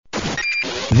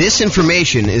This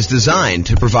information is designed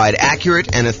to provide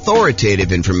accurate and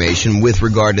authoritative information with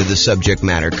regard to the subject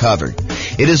matter covered.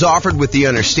 It is offered with the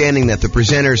understanding that the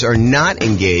presenters are not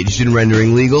engaged in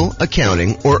rendering legal,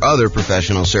 accounting, or other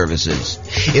professional services.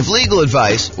 If legal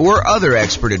advice or other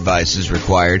expert advice is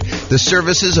required, the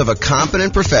services of a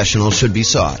competent professional should be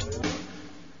sought.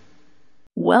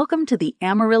 Welcome to the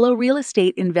Amarillo Real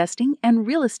Estate Investing and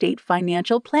Real Estate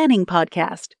Financial Planning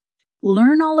Podcast.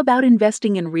 Learn all about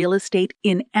investing in real estate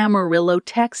in Amarillo,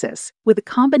 Texas, with a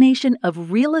combination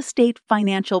of real estate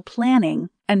financial planning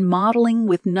and modeling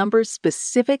with numbers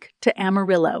specific to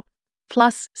Amarillo,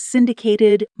 plus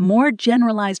syndicated, more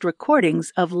generalized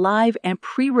recordings of live and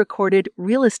pre-recorded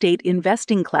real estate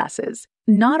investing classes,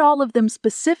 not all of them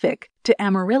specific to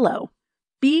Amarillo.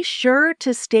 Be sure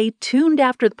to stay tuned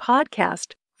after the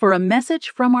podcast for a message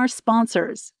from our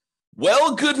sponsors.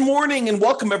 Well, good morning and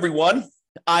welcome, everyone.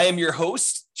 I am your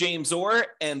host, James Orr,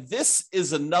 and this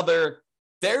is another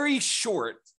very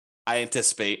short, I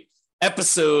anticipate,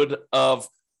 episode of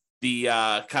the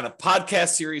kind of podcast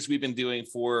series we've been doing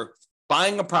for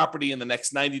buying a property in the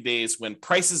next 90 days when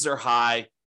prices are high,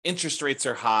 interest rates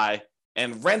are high,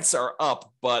 and rents are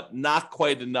up, but not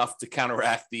quite enough to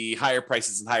counteract the higher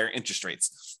prices and higher interest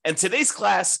rates. And today's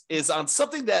class is on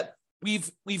something that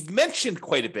we've mentioned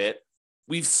quite a bit.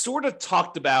 We've sort of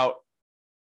talked about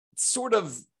sort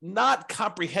of not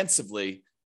comprehensively,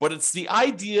 but it's the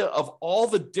idea of all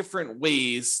the different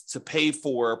ways to pay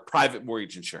for private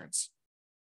mortgage insurance.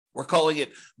 We're calling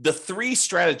it the 3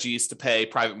 strategies to pay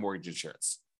private mortgage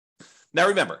insurance. Now,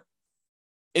 remember,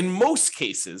 in most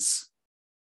cases,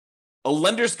 a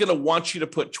lender's going to want you to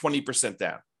put 20%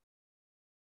 down.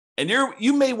 And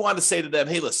you may want to say to them,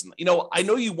 hey, listen, I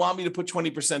know you want me to put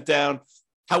 20% down.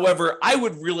 However, I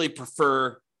would really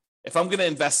prefer, if I'm going to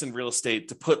invest in real estate,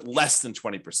 to put less than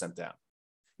 20% down.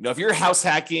 If you're house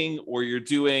hacking or you're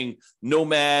doing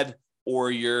nomad,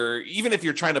 or even if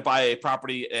you're trying to buy a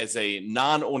property as a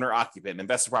non-owner occupant,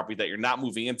 investment property that you're not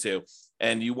moving into,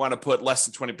 and you want to put less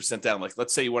than 20% down, like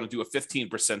let's say you want to do a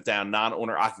 15% down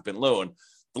non-owner occupant loan,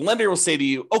 the lender will say to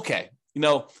you, okay,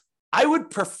 I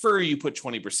would prefer you put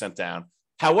 20% down.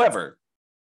 However,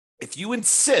 if you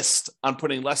insist on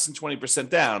putting less than 20%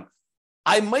 down,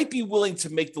 I might be willing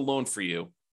to make the loan for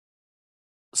you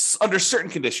under certain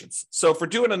conditions. So for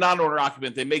doing a non-owner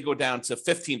occupant, they may go down to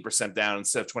 15% down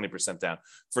instead of 20% down.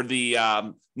 For the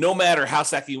nomad or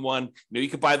house hacking one, you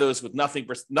could buy those with nothing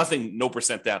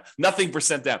percent down.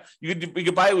 You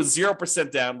could buy it with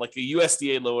 0% down, like a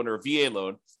USDA loan or a VA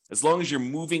loan, as long as you're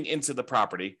moving into the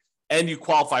property and you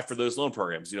qualify for those loan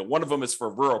programs. One of them is for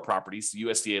rural properties, the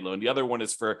USDA loan. The other one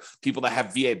is for people that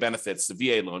have VA benefits, the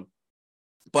VA loan.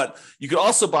 But you could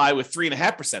also buy with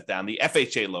 3.5% down, the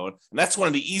FHA loan. And that's one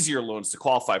of the easier loans to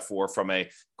qualify for from a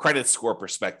credit score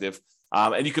perspective.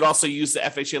 And you could also use the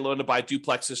FHA loan to buy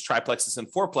duplexes, triplexes,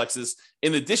 and fourplexes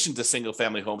in addition to single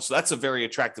family homes. So that's a very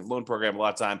attractive loan program a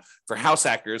lot of time for house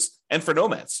hackers and for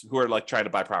nomads who are like trying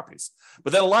to buy properties.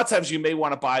 But then a lot of times you may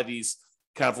want to buy these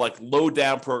kind of like low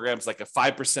down programs, like a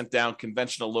 5% down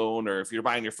conventional loan, or if you're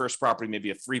buying your first property, maybe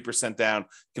a 3% down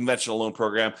conventional loan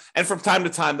program. And from time to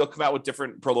time, they'll come out with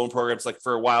different loan programs. Like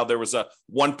for a while, there was a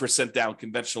 1% down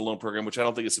conventional loan program, which I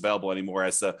don't think is available anymore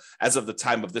as of the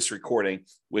time of this recording,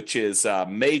 which is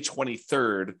May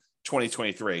 23rd,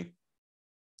 2023.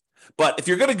 But if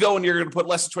you're going to go and you're going to put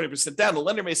less than 20% down, the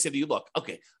lender may say to you, look,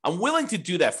 okay, I'm willing to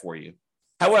do that for you.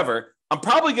 However, I'm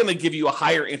probably going to give you a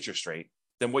higher interest rate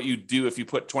than what you do if you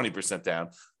put 20% down.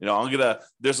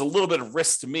 There's a little bit of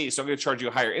risk to me, so I'm going to charge you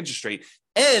a higher interest rate.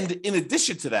 And in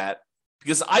addition to that,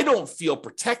 because I don't feel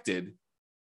protected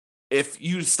if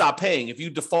you stop paying, if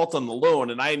you default on the loan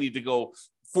and I need to go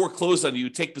foreclose on you,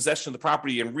 take possession of the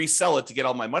property and resell it to get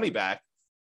all my money back,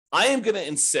 I am going to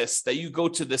insist that you go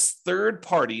to this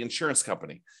third-party insurance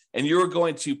company and you're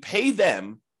going to pay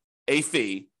them a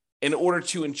fee in order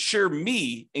to insure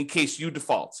me in case you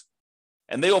default.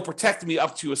 And they will protect me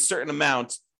up to a certain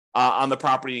amount on the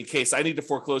property in case I need to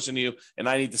foreclose on you and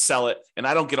I need to sell it and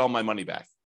I don't get all my money back.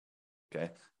 Okay.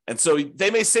 And so they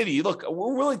may say to you, look,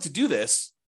 we're willing to do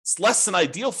this. It's less than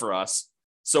ideal for us.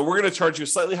 So we're going to charge you a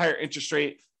slightly higher interest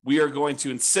rate. We are going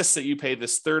to insist that you pay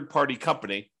this third-party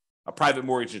company, a private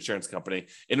mortgage insurance company,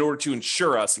 in order to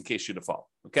insure us in case you default.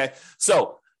 Okay.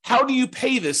 So how do you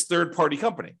pay this third-party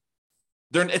company?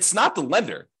 It's not the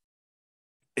lender.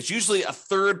 It's usually a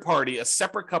third party, a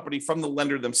separate company from the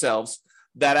lender themselves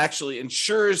that actually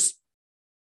insures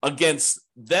against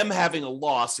them having a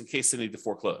loss in case they need to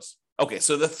foreclose. Okay,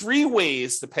 so the 3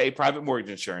 ways to pay private mortgage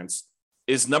insurance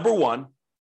is number 1,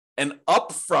 an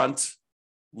upfront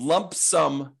lump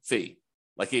sum fee,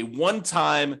 like a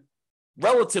one-time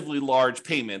relatively large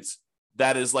payment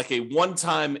that is like a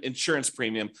one-time insurance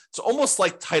premium. It's almost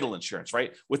like title insurance,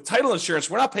 right? With title insurance,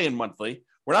 we're not paying monthly.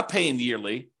 We're not paying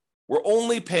yearly. We're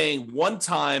only paying one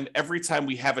time every time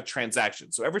we have a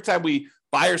transaction. So every time we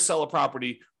buy or sell a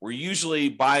property, we're usually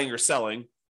buying or selling,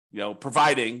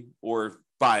 providing or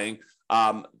buying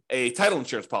a title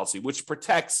insurance policy, which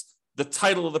protects the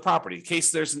title of the property in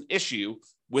case there's an issue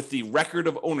with the record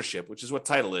of ownership, which is what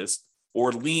title is,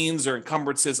 or liens or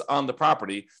encumbrances on the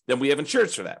property, then we have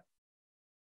insurance for that.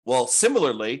 Well,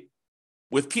 similarly,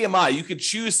 with PMI, you could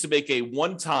choose to make a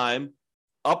one-time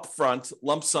upfront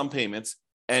lump sum payment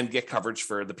and get coverage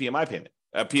for the PMI payment,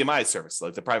 PMI service,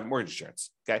 like the private mortgage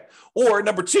insurance, okay? Or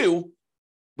number two,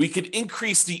 we could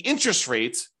increase the interest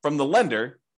rate from the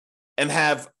lender and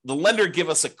have the lender give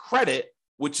us a credit,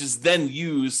 which is then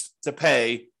used to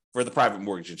pay for the private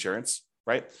mortgage insurance,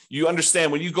 right? You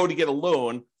understand when you go to get a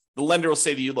loan, the lender will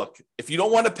say to you, look, if you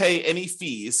don't want to pay any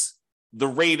fees, the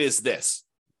rate is this,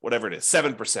 whatever it is,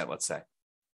 7%, let's say.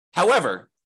 However,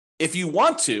 if you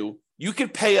want to, you can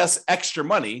pay us extra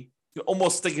money. You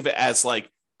almost think of it as like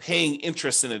paying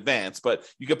interest in advance, but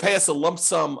you can pay us a lump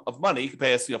sum of money. You can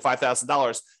pay us,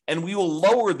 $5,000, and we will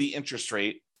lower the interest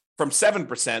rate from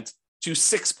 7% to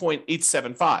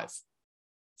 6.875.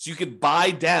 So you could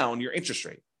buy down your interest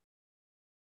rate.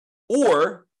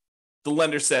 Or the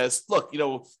lender says, look,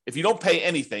 if you don't pay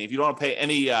anything, if you don't want to pay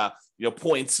any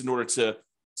points in order to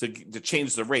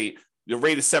change the rate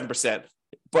is 7%.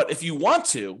 But if you want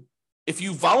to, if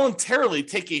you voluntarily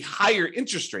take a higher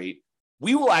interest rate,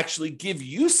 we will actually give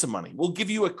you some money. We'll give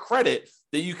you a credit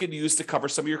that you can use to cover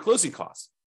some of your closing costs.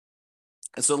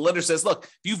 And so the lender says, look,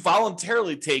 if you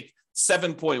voluntarily take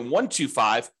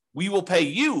 7.125, we will pay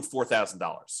you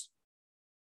 $4,000.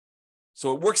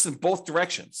 So it works in both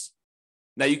directions.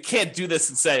 Now, you can't do this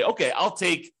and say, okay, I'll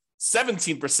take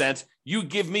 17%, you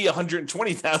give me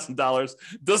 $120,000.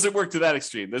 Doesn't work to that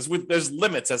extreme. There's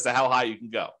limits as to how high you can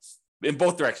go in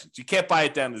both directions. You can't buy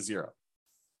it down to zero,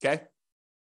 okay?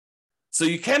 So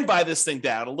you can buy this thing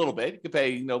down a little bit. You can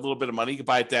pay a little bit of money. You can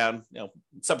buy it down, in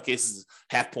some cases,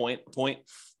 half point. You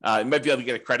might be able to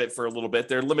get a credit for a little bit.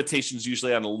 There are limitations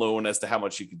usually on a loan as to how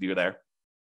much you can do there.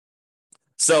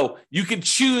 So you can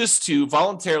choose to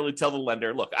voluntarily tell the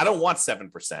lender, look, I don't want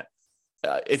 7%.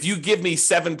 If you give me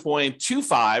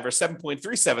 7.25 or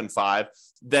 7.375,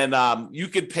 then you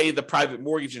could pay the private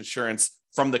mortgage insurance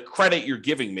from the credit you're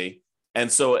giving me.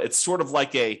 And so it's sort of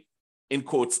like a, in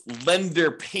quotes,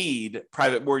 lender paid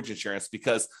private mortgage insurance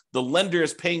because the lender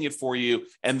is paying it for you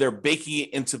and they're baking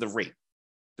it into the rate.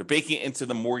 They're baking it into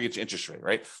the mortgage interest rate,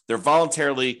 right? You're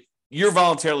voluntarily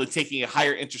taking a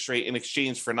higher interest rate in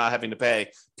exchange for not having to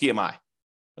pay PMI.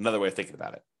 Another way of thinking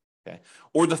about it. Okay.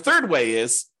 Or the third way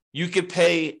is you could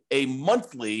pay a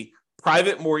monthly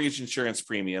private mortgage insurance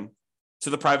premium to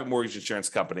the private mortgage insurance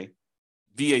company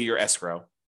via your escrow,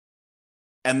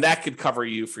 and that could cover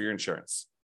you for your insurance.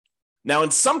 Now,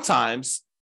 and sometimes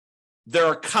there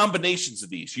are combinations of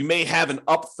these. You may have an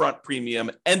upfront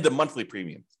premium and a monthly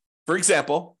premium. For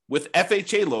example, with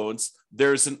FHA loans,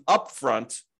 there's an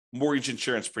upfront mortgage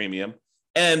insurance premium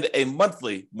and a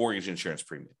monthly mortgage insurance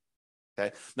premium.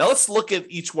 Okay. Now let's look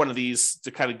at each one of these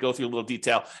to kind of go through a little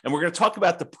detail. And we're going to talk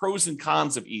about the pros and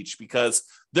cons of each because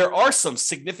there are some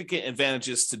significant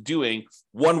advantages to doing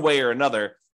one way or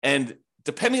another. And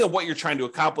depending on what you're trying to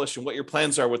accomplish and what your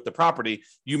plans are with the property,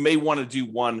 you may want to do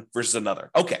one versus another.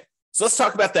 Okay. So let's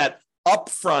talk about that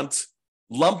upfront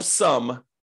lump sum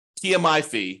PMI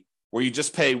fee where you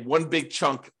just pay one big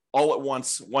chunk all at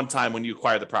once, one time when you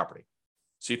acquire the property.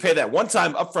 So you pay that one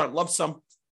time upfront lump sum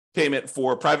payment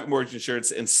for private mortgage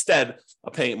insurance instead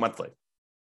of paying it monthly.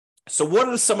 So what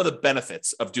are some of the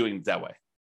benefits of doing it that way?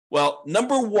 Well,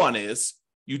 number one is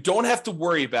you don't have to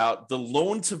worry about the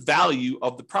loan to value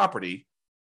of the property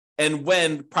and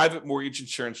when private mortgage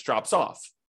insurance drops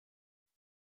off.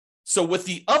 So with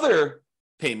the other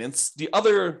payments, the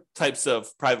other types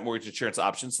of private mortgage insurance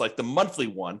options, like the monthly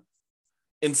one,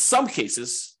 in some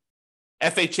cases,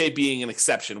 FHA being an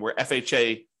exception, where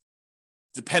FHA,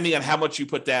 depending on how much you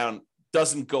put down,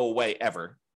 doesn't go away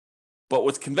ever. But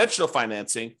with conventional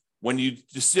financing, when you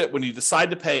decide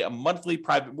to pay a monthly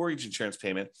private mortgage insurance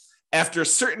payment, after a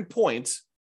certain point,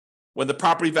 when the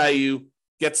property value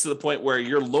gets to the point where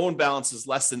your loan balance is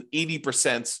less than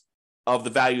 80% of the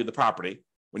value of the property,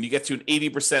 when you get to an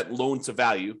 80% loan to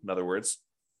value, in other words,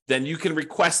 then you can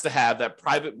request to have that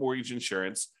private mortgage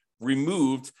insurance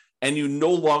removed and you no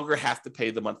longer have to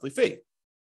pay the monthly fee.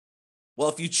 Well,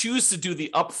 if you choose to do the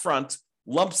upfront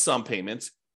lump sum payment,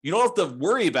 you don't have to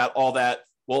worry about all that.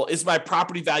 Well, is my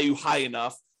property value high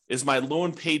enough? Is my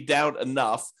loan paid down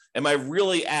enough? Am I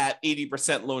really at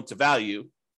 80% loan to value?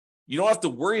 You don't have to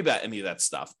worry about any of that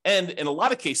stuff. And in a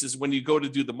lot of cases, when you go to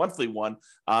do the monthly one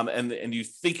and you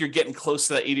think you're getting close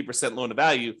to that 80% loan to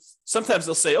value, sometimes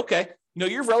they'll say, okay,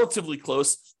 you're relatively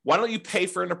close. Why don't you pay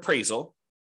for an appraisal?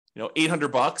 $800,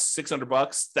 $600,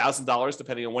 $1,000,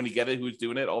 depending on when you get it, who's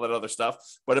doing it, all that other stuff.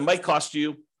 But it might cost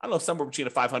you, I don't know, somewhere between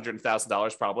 $500 and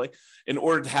 $1,000 probably, in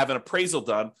order to have an appraisal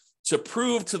done to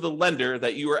prove to the lender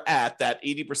that you are at that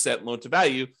 80% loan to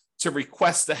value to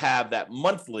request to have that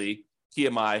monthly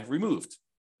PMI removed.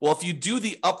 Well, if you do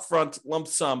the upfront lump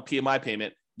sum PMI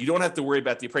payment, you don't have to worry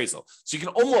about the appraisal. So you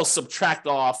can almost subtract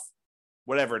off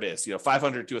whatever it is,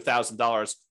 $500 to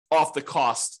 $1,000 off the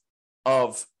cost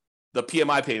of the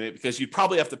PMI payment, because you'd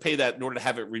probably have to pay that in order to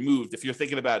have it removed if you're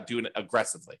thinking about doing it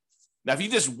aggressively. Now, if you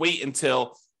just wait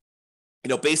until,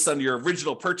 based on your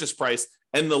original purchase price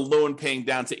and the loan paying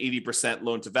down to 80%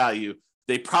 loan to value,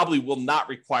 they probably will not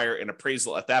require an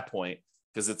appraisal at that point,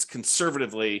 because it's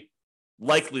conservatively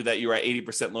likely that you're at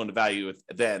 80% loan to value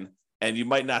then, and you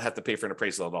might not have to pay for an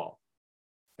appraisal at all.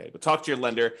 Okay, but talk to your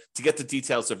lender to get the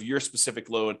details of your specific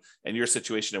loan and your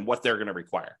situation and what they're going to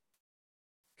require.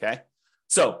 Okay,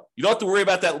 so you don't have to worry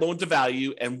about that loan to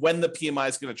value and when the PMI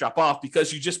is going to drop off,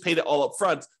 because you just paid it all up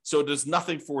front, so there's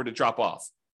nothing for it to drop off.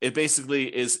 It basically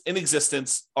is in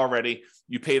existence already.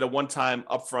 You paid a one-time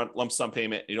upfront lump sum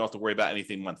payment, and you don't have to worry about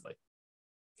anything monthly.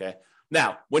 Okay,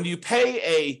 now when you pay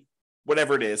a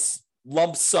whatever it is,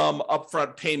 lump sum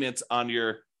upfront payments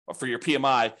for your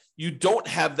PMI, you don't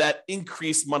have that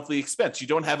increased monthly expense. You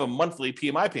don't have a monthly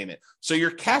PMI payment. So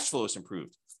your cash flow is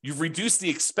improved. You've reduced the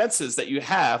expenses that you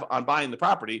have on buying the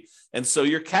property. And so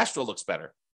your cash flow looks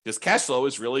better, because cash flow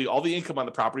is really all the income on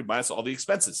the property minus all the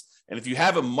expenses. And if you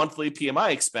have a monthly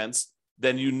PMI expense,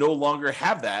 then you no longer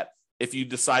have that if you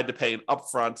decide to pay an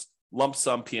upfront lump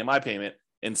sum PMI payment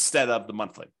instead of the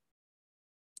monthly.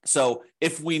 So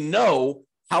if we know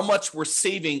how much we're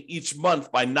saving each month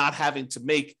by not having to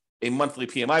make a monthly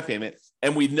PMI payment,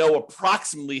 and we know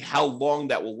approximately how long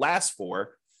that will last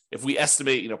for, if we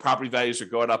estimate, property values are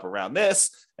going up around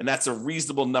this, and that's a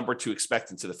reasonable number to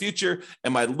expect into the future,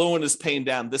 and my loan is paying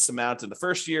down this amount in the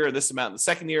first year and this amount in the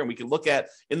second year, and we can look at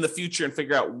in the future and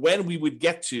figure out when we would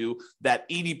get to that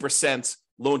 80%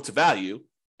 loan to value.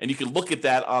 And you can look at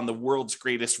that on the world's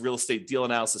greatest real estate deal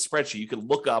analysis spreadsheet. You can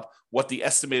look up what the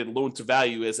estimated loan to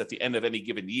value is at the end of any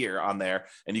given year on there.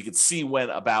 And you can see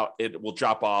when about it will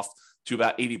drop off to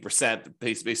about 80%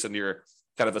 based on your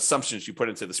kind of assumptions you put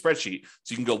into the spreadsheet.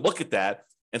 So you can go look at that.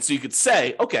 And so you could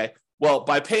say, okay, well,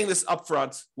 by paying this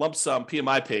upfront lump sum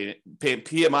PMI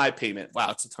payment, wow,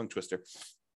 it's a tongue twister,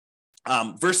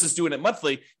 versus doing it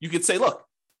monthly, you could say, look,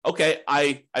 okay,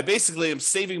 I basically am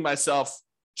saving myself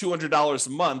 $200 a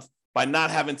month by not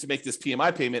having to make this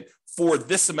PMI payment for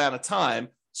this amount of time.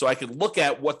 So I could look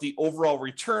at what the overall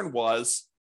return was,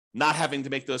 not having to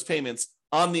make those payments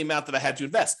on the amount that I had to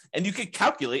invest. And you could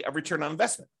calculate a return on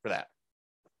investment for that.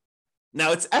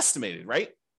 Now it's estimated, right?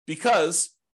 Because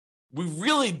we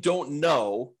really don't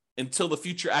know until the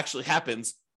future actually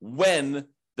happens when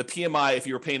the PMI, if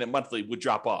you were paying it monthly, would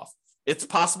drop off. It's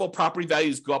possible property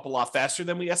values go up a lot faster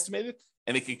than we estimated,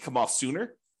 and it can come off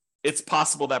sooner. It's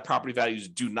possible that property values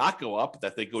do not go up,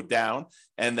 that they go down,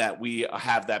 and that we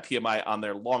have that PMI on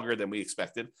there longer than we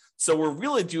expected. So we're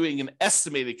really doing an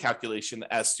estimated calculation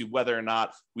as to whether or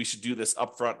not we should do this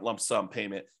upfront lump sum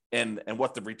payment and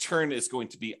what the return is going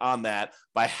to be on that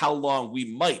by how long we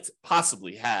might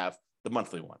possibly have the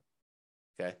monthly one.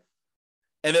 Okay.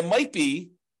 And it might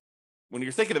be, when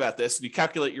you're thinking about this, you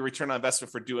calculate your return on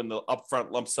investment for doing the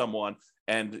upfront lump sum one,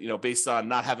 and based on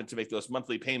not having to make those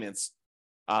monthly payments,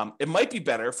 it might be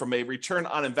better from a return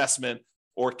on investment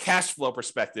or cash flow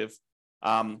perspective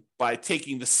by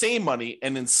taking the same money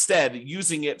and instead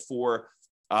using it for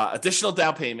additional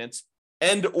down payments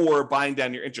and or buying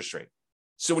down your interest rate.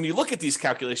 So when you look at these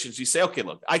calculations, you say, okay,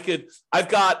 look, I've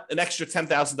got an extra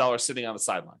 $10,000 sitting on the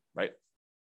sideline, right?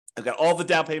 I've got all the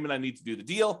down payment I need to do the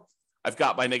deal. I've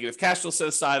got my negative cash flow set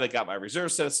aside. I got my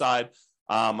reserves set aside.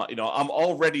 I'm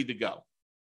all ready to go.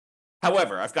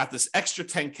 However, I've got this extra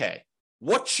 10K.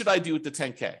 What should I do with the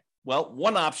 10K? Well,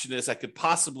 one option is I could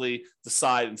possibly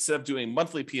decide, instead of doing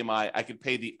monthly PMI, I could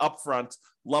pay the upfront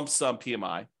lump sum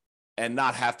PMI and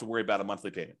not have to worry about a monthly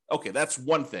payment. Okay, that's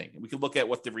one thing. We could look at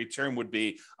what the return would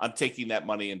be on taking that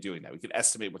money and doing that. We could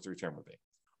estimate what the return would be.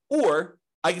 Or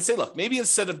I can say, look, maybe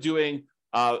instead of doing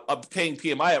paying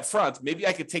PMI up front, maybe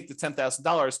I could take the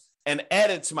 $10,000 and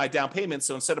add it to my down payment.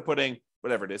 So instead of putting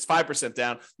whatever it is, 5%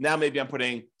 down, now maybe I'm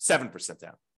putting 7%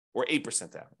 down or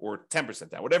 8% down or 10%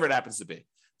 down, whatever it happens to be.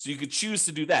 So you could choose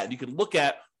to do that. You can look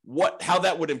at how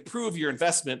that would improve your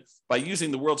investment by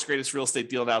using the world's greatest real estate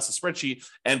deal analysis spreadsheet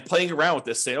and playing around with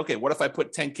this, saying, okay, what if I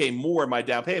put 10K more in my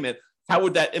down payment? How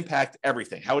would that impact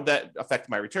everything? How would that affect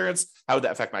my returns? How would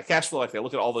that affect my cash flow? Like, I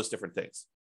look at all those different things.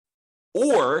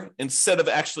 Or instead of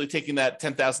actually taking that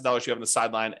 $10,000 you have on the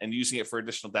sideline and using it for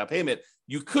additional down payment,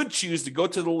 you could choose to go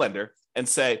to the lender and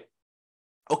say,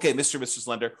 okay, Mr. and Mrs.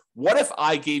 Lender, what if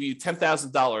I gave you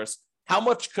 $10,000? How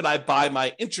much could I buy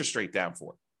my interest rate down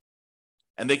for?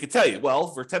 And they could tell you, well,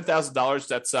 for $10,000,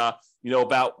 that's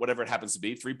about whatever it happens to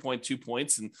be, 3.2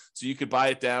 points. And so you could buy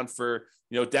it down for,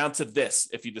 down to this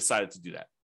if you decided to do that.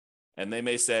 And they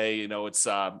may say, it's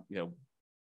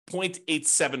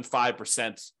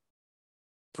 0.875%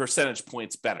 percentage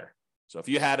points better. So if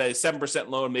you had a 7%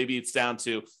 loan, maybe it's down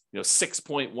to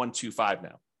 6.125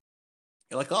 now.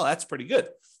 You're like, oh, that's pretty good.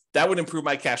 That would improve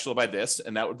my cash flow by this,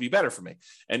 and that would be better for me.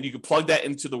 And you could plug that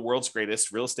into the world's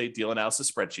greatest real estate deal analysis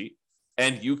spreadsheet,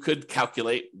 and you could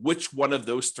calculate which one of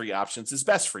those three options is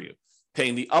best for you.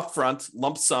 Paying the upfront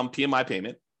lump sum PMI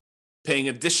payment, paying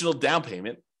additional down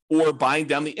payment, or buying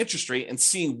down the interest rate and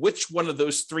seeing which one of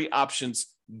those three options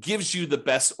gives you the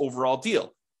best overall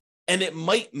deal. And it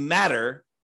might matter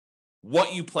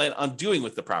what you plan on doing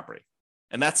with the property.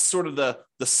 And that's sort of the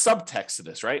subtext of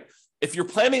this, right? If you're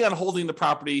planning on holding the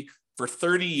property for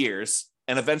 30 years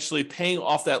and eventually paying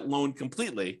off that loan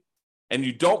completely, and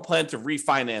you don't plan to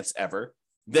refinance ever,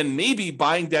 then maybe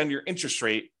buying down your interest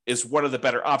rate is one of the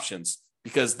better options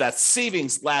because that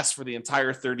savings lasts for the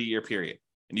entire 30-year period.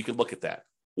 And you can look at that.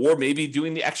 Or maybe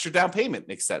doing the extra down payment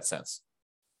makes that sense.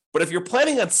 But if you're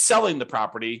planning on selling the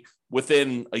property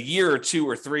within a year or two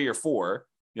or three or four,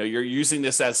 you're using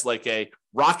this as like a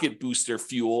rocket booster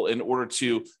fuel in order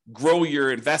to grow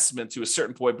your investment to a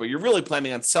certain point, but you're really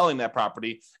planning on selling that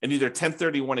property and either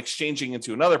 1031 exchanging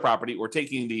into another property or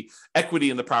taking the equity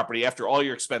in the property after all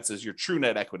your expenses, your true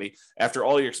net equity, after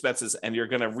all your expenses, and you're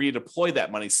going to redeploy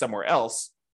that money somewhere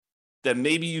else, then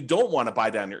maybe you don't want to buy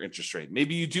down your interest rate.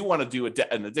 Maybe you do want to do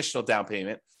an additional down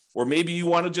payment, or maybe you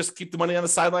want to just keep the money on the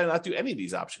sideline and not do any of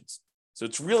these options. So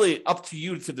it's really up to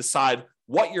you to decide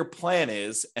what your plan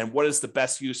is and what is the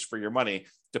best use for your money,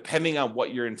 depending on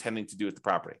what you're intending to do with the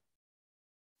property.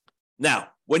 Now,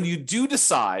 when you do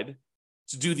decide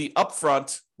to do the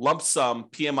upfront lump sum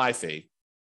PMI fee,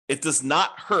 it does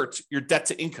not hurt your debt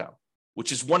to income,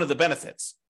 which is one of the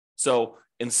benefits. So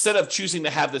instead of choosing to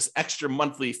have this extra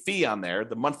monthly fee on there,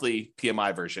 the monthly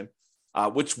PMI version,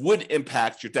 which would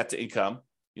impact your debt to income,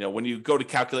 when you go to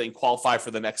calculate and qualify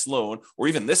for the next loan or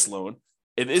even this loan,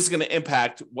 it is going to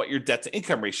impact what your debt to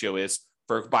income ratio is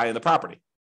for buying the property.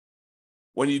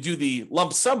 When you do the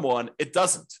lump sum one, it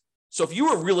doesn't. So if you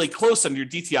were really close on your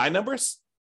DTI numbers,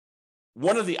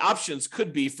 one of the options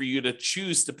could be for you to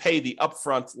choose to pay the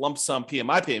upfront lump sum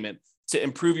PMI payment to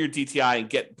improve your DTI and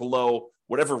get below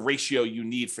whatever ratio you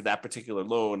need for that particular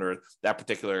loan or that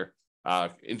particular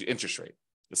interest rate.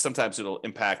 Because sometimes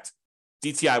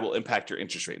DTI will impact your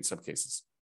interest rate in some cases.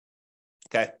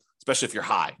 Okay. Especially if you're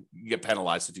high, you get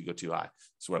penalized if you go too high.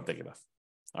 That's what I'm thinking of.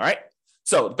 All right.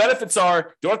 So the benefits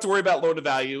are, don't have to worry about loan to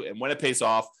value. And when it pays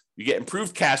off, you get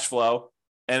improved cash flow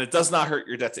and it does not hurt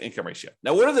your debt to income ratio.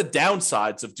 Now, what are the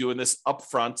downsides of doing this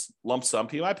upfront lump sum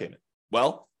PMI payment?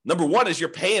 Well, number one is you're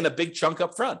paying a big chunk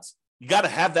up front. You got to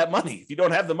have that money. If you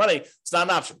don't have the money, it's not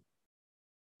an option,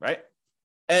 right?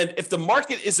 And if the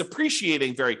market is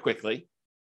appreciating very quickly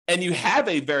and you have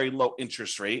a very low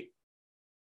interest rate,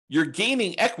 you're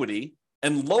gaining equity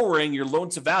and lowering your loan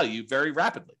to value very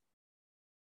rapidly,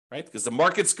 right? Because the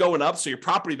market's going up, so your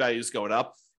property value is going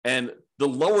up. And the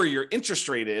lower your interest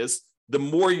rate is, the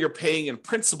more you're paying in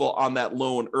principal on that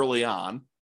loan early on.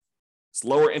 It's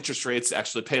lower interest rates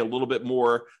actually pay a little bit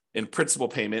more in principal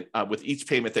payment with each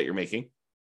payment that you're making.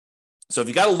 So if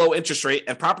you got a low interest rate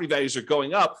and property values are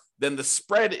going up, then the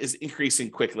spread is increasing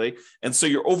quickly. And so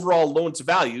your overall loan to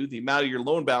value, the amount of your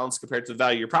loan balance compared to the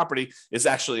value of your property, is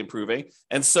actually improving.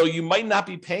 And so you might not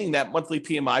be paying that monthly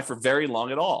PMI for very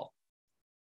long at all.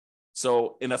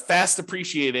 So in a fast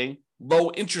appreciating,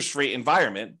 low interest rate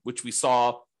environment, which we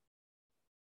saw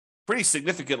pretty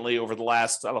significantly over the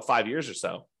last, 5 years or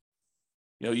so,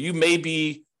 you may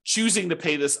be choosing to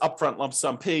pay this upfront lump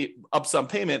sum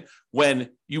payment when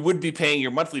you would be paying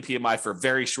your monthly PMI for a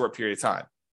very short period of time.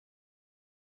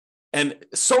 And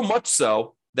so much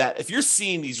so that if you're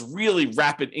seeing these really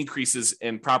rapid increases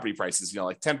in property prices,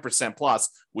 like 10% plus,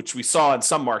 which we saw in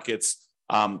some markets,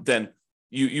 then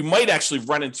you might actually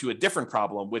run into a different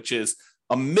problem, which is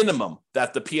a minimum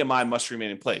that the PMI must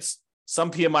remain in place. Some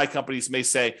PMI companies may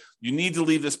say you need to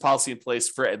leave this policy in place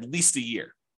for at least a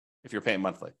year if you're paying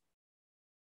monthly.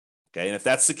 Okay, and if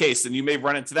that's the case, then you may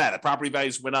run into that. If property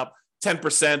values went up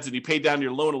 10% and you pay down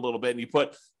your loan a little bit and you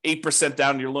put 8%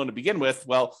 down your loan to begin with,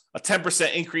 well, a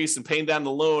 10% increase in paying down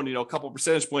the loan, a couple of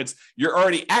percentage points, you're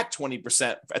already at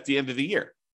 20% at the end of the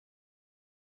year.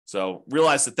 So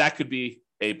realize that could be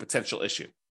a potential issue.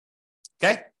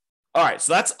 Okay. All right.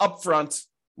 So that's upfront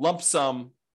lump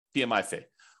sum PMI fee.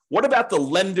 What about the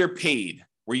lender paid,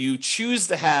 where you choose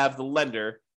to have the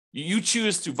lender, you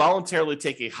choose to voluntarily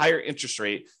take a higher interest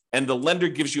rate and the lender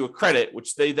gives you a credit,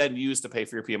 which they then use to pay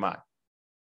for your PMI?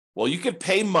 Well, you could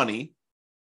pay money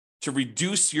to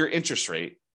reduce your interest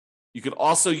rate. You could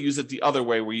also use it the other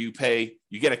way, where you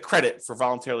get a credit for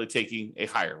voluntarily taking a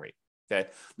higher rate. Okay.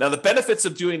 Now, the benefits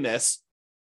of doing this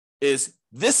is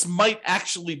this might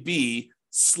actually be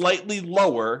slightly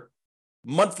lower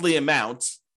monthly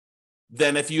amount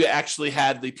than if you actually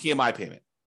had the PMI payment.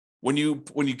 When you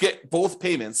get both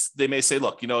payments, they may say,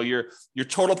 look, your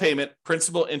total payment,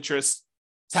 principal, interest,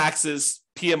 taxes,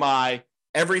 PMI,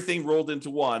 everything rolled into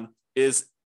one is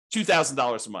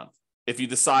 $2,000 a month if you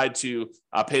decide to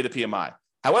pay the PMI.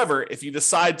 However, if you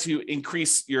decide to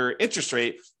increase your interest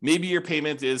rate, maybe your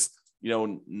payment is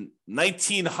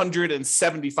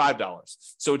 $1,975.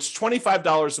 So it's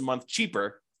 $25 a month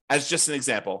cheaper, as just an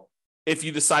example, if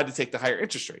you decide to take the higher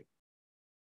interest rate.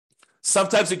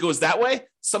 Sometimes it goes that way.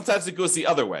 Sometimes it goes the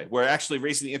other way, where actually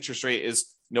raising the interest rate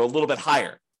is a little bit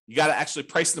higher. You got to actually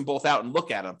price them both out and look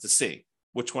at them to see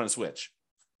which one is which.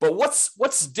 But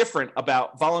what's different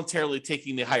about voluntarily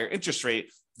taking the higher interest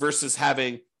rate versus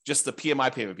having just the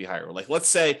PMI payment be higher? Like, let's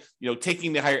say,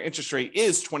 taking the higher interest rate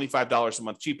is $25 a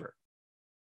month cheaper.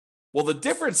 Well, the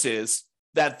difference is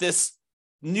that this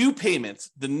new payment,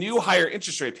 the new higher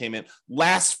interest rate payment,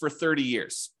 lasts for 30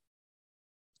 years.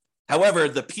 However,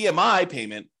 the PMI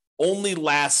payment only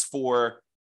lasts for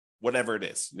whatever it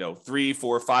is, 3,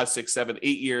 4, 5, 6, 7,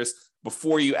 8 years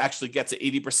before you actually get to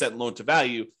 80% loan to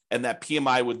value. And that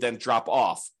PMI would then drop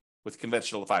off with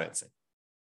conventional financing.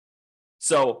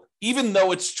 So even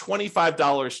though it's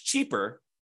 $25 cheaper,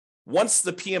 once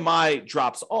the PMI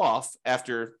drops off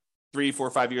after 3,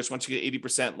 4, 5 years, once you get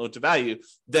 80% loan to value,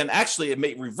 then actually it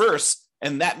may reverse,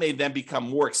 and that may then become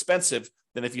more expensive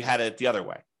than if you had it the other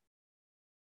way.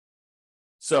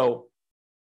 So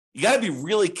you got to be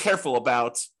really careful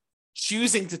about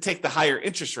choosing to take the higher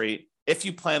interest rate if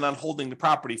you plan on holding the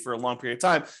property for a long period of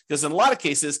time, because in a lot of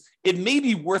cases, it may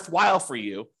be worthwhile for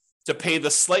you to pay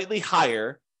the slightly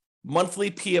higher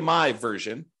monthly PMI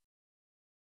version,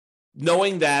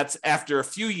 knowing that after a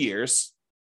few years,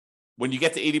 when you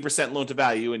get to 80% loan to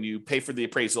value and you pay for the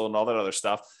appraisal and all that other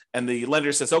stuff, and the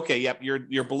lender says, okay, yep,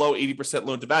 you're below 80%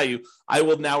 loan to value, I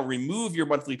will now remove your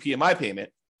monthly PMI payment,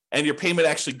 and your payment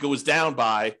actually goes down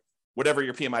by whatever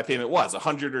your PMI payment was,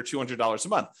 $100 or $200 a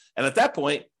month. And at that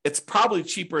point, it's probably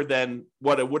cheaper than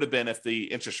what it would have been if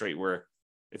the interest rate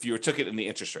if you took it in the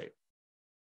interest rate.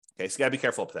 Okay, so you gotta be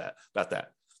careful about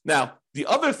that. Now, the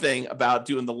other thing about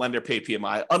doing the lender paid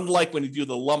PMI, unlike when you do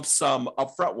the lump sum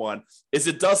upfront one, is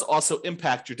it does also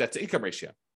impact your debt to income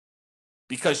ratio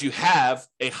because you have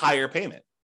a higher payment.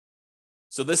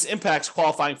 So this impacts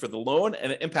qualifying for the loan,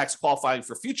 and it impacts qualifying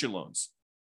for future loans,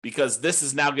 because this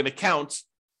is now going to count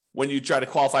when you try to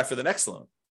qualify for the next loan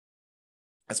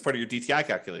as part of your DTI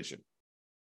calculation.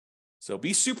 So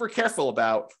be super careful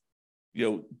about,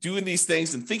 doing these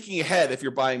things and thinking ahead if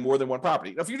you're buying more than one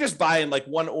property. If you're just buying like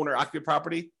one owner occupied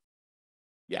property,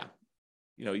 yeah,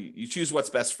 you choose what's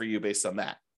best for you based on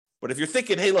that. But if you're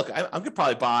thinking, hey, look, I'm going to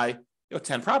probably buy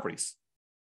 10 properties.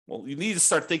 Well, you need to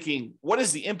start thinking, what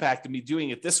is the impact of me doing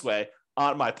it this way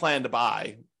on my plan to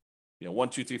buy 1,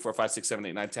 2, 3, 4, 5, 6, 7,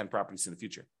 8, 9, 10 properties in the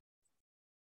future?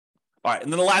 All right.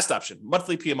 And then the last option,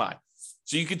 monthly PMI.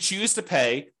 So you could choose to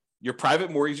pay your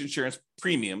private mortgage insurance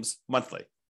premiums monthly.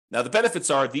 Now, the benefits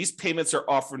are these payments are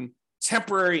often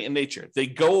temporary in nature. They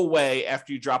go away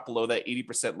after you drop below that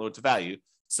 80% loan to value.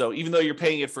 So even though you're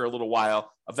paying it for a little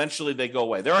while, eventually they go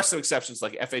away. There are some exceptions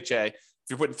like FHA. If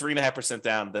you're putting 3.5%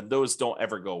 down, then those don't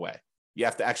ever go away. You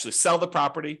have to actually sell the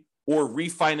property or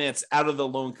refinance out of the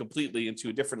loan completely into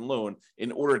a different loan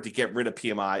in order to get rid of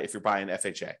PMI if you're buying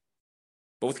FHA.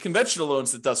 But with conventional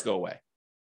loans, it does go away.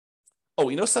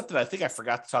 Oh, something I think I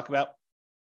forgot to talk about?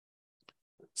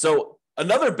 So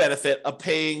another benefit of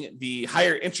paying the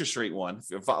higher interest rate one,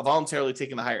 if you're voluntarily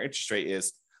taking the higher interest rate,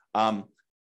 is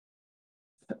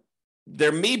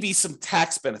there may be some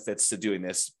tax benefits to doing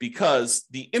this because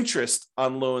the interest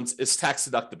on loans is tax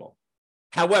deductible.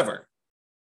 However,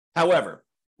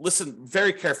 listen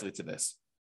very carefully to this.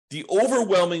 The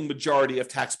overwhelming majority of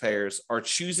taxpayers are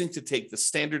choosing to take the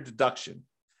standard deduction,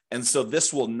 and so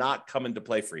this will not come into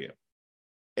play for you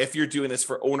if you're doing this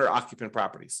for owner-occupant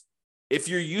properties. If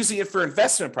you're using it for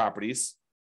investment properties,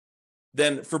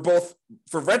 then for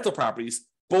rental properties,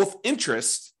 both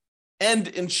interest and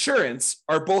insurance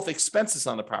are both expenses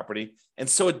on the property. And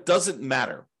so it doesn't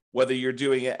matter whether you're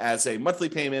doing it as a monthly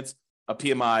payment, a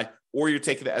PMI, or you're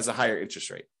taking it as a higher interest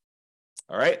rate.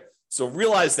 All right. So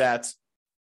realize that,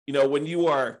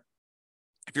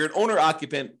 if you're an owner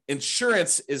occupant,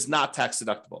 insurance is not tax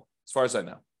deductible, as far as I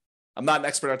know. I'm not an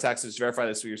expert on taxes. Verify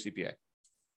this with your CPA.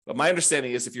 But my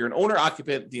understanding is if you're an owner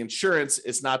occupant, the insurance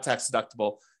is not tax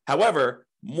deductible. However,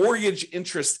 mortgage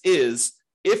interest is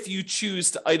if you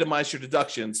choose to itemize your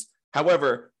deductions.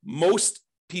 However, most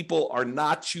people are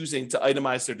not choosing to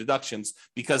itemize their deductions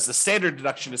because the standard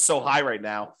deduction is so high right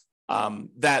now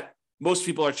that most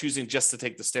people are choosing just to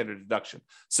take the standard deduction.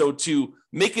 So to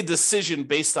make a decision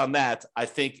based on that, I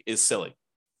think is silly.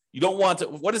 You don't want to,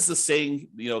 what is the saying?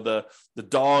 The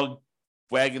dog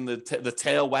wagging the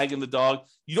tail wagging the dog.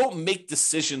 You don't make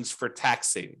decisions for tax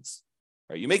savings,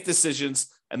 right? You make decisions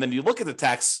and then you look at the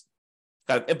tax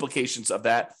kind of implications of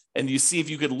that and you see if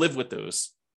you could live with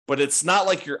those. But it's not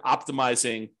like you're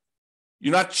optimizing.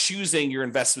 You're not choosing your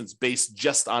investments based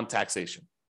just on taxation.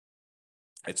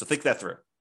 All right, so think that through.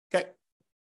 Okay.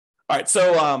 All right,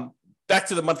 so back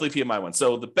to the monthly PMI one.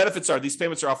 So the benefits are these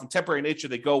payments are often temporary in nature.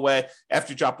 They go away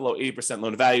after you drop below 80%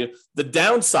 loan to value. The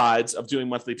downsides of doing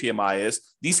monthly PMI is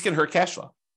these can hurt cash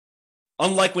flow.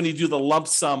 Unlike when you do the lump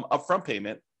sum upfront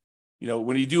payment,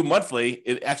 when you do monthly,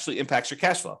 it actually impacts your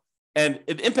cash flow. And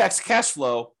it impacts cash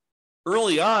flow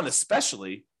early on,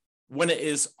 especially when it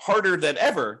is harder than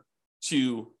ever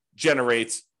to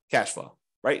generate cash flow,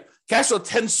 right? Cash flow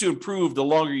tends to improve the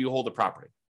longer you hold a property.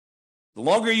 The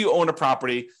longer you own a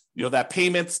property, that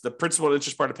payment, the principal and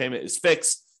interest part of payment is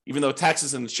fixed, even though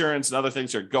taxes and insurance and other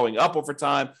things are going up over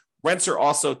time. Rents are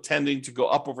also tending to go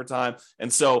up over time.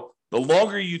 And so the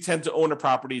longer you tend to own a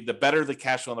property, the better the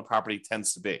cash flow on the property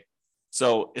tends to be.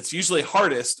 So it's usually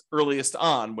hardest earliest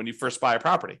on when you first buy a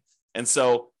property. And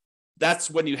so that's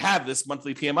when you have this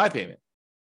monthly PMI payment,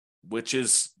 which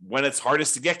is when it's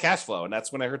hardest to get cash flow. And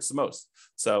that's when it hurts the most.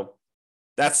 So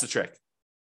that's the trick.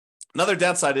 Another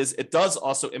downside is it does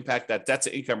also impact that debt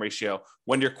to income ratio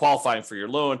when you're qualifying for your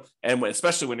loan, and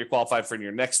especially when you're qualifying for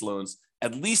your next loans,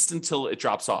 at least until it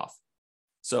drops off.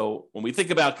 So when we think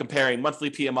about comparing monthly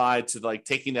PMI to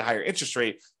taking the higher interest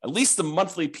rate, at least the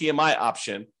monthly PMI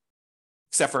option,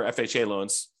 except for FHA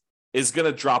loans, is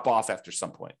going to drop off after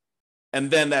some point.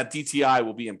 And then that DTI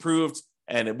will be improved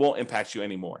and it won't impact you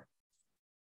anymore.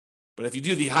 But if you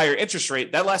do the higher interest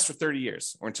rate, that lasts for 30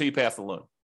 years or until you pay off the loan.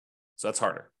 So that's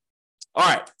harder. All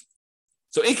right.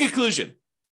 So in conclusion,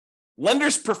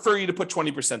 lenders prefer you to put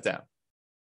 20% down.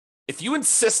 If you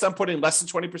insist on putting less than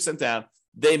 20% down,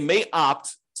 they may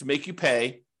opt to make you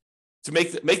pay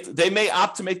they may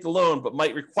opt to make the loan, but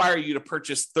might require you to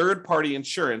purchase third-party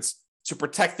insurance to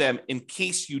protect them in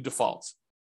case you default.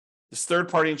 This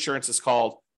third-party insurance is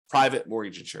called private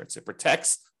mortgage insurance. It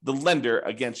protects the lender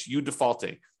against you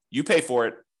defaulting. You pay for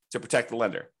it to protect the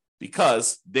lender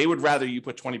because they would rather you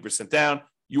put 20% down.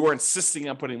 You are insisting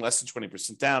on putting less than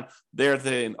 20% down. They're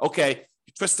saying, okay,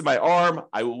 you twisted my arm.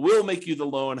 I will make you the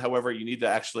loan. However, you need to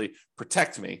actually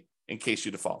protect me in case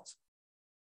you default.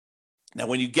 Now,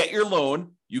 when you get your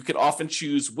loan, you can often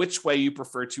choose which way you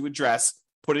prefer to address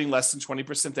putting less than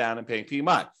 20% down and paying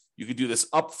PMI. You could do this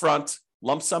upfront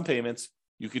lump sum payments.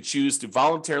 You could choose to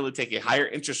voluntarily take a higher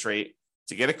interest rate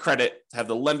to get a credit, to have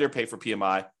the lender pay for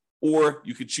PMI, or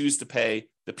you could choose to pay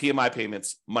the PMI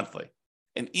payments monthly.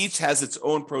 And each has its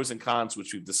own pros and cons,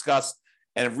 which we've discussed.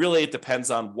 And really, it depends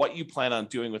on what you plan on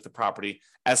doing with the property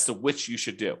as to which you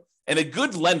should do. And a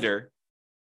good lender,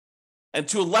 and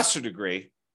to a lesser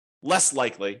degree, less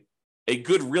likely, a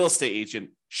good real estate agent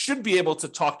should be able to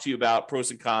talk to you about pros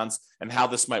and cons and how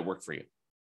this might work for you.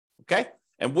 Okay?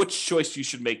 And which choice you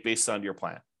should make based on your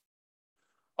plan.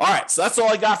 All right, so that's all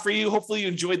I got for you. Hopefully you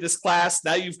enjoyed this class.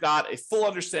 Now you've got a full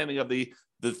understanding of the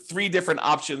three different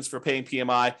options for paying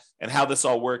PMI and how this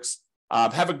all works.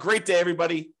 Have a great day,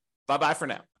 everybody. Bye-bye for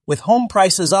now. With home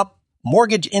prices up,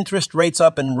 mortgage interest rates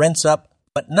up, and rents up,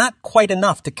 but not quite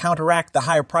enough to counteract the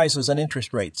higher prices and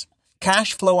interest rates,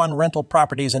 cash flow on rental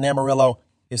properties in Amarillo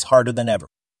is harder than ever.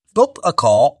 Book a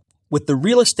call with the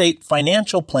Real Estate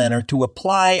Financial Planner to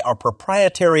apply our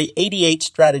proprietary 88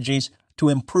 strategies to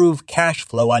improve cash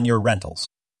flow on your rentals.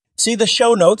 See the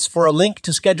show notes for a link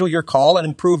to schedule your call and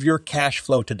improve your cash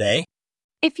flow today.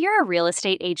 If you're a real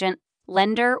estate agent,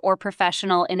 lender, or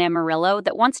professional in Amarillo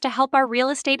that wants to help our real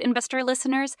estate investor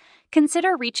listeners,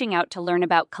 consider reaching out to learn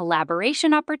about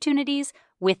collaboration opportunities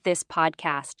with this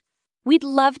podcast. We'd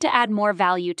love to add more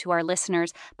value to our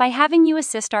listeners by having you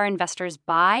assist our investors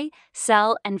buy,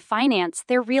 sell, and finance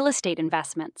their real estate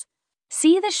investments.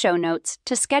 See the show notes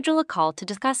to schedule a call to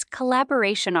discuss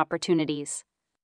collaboration opportunities.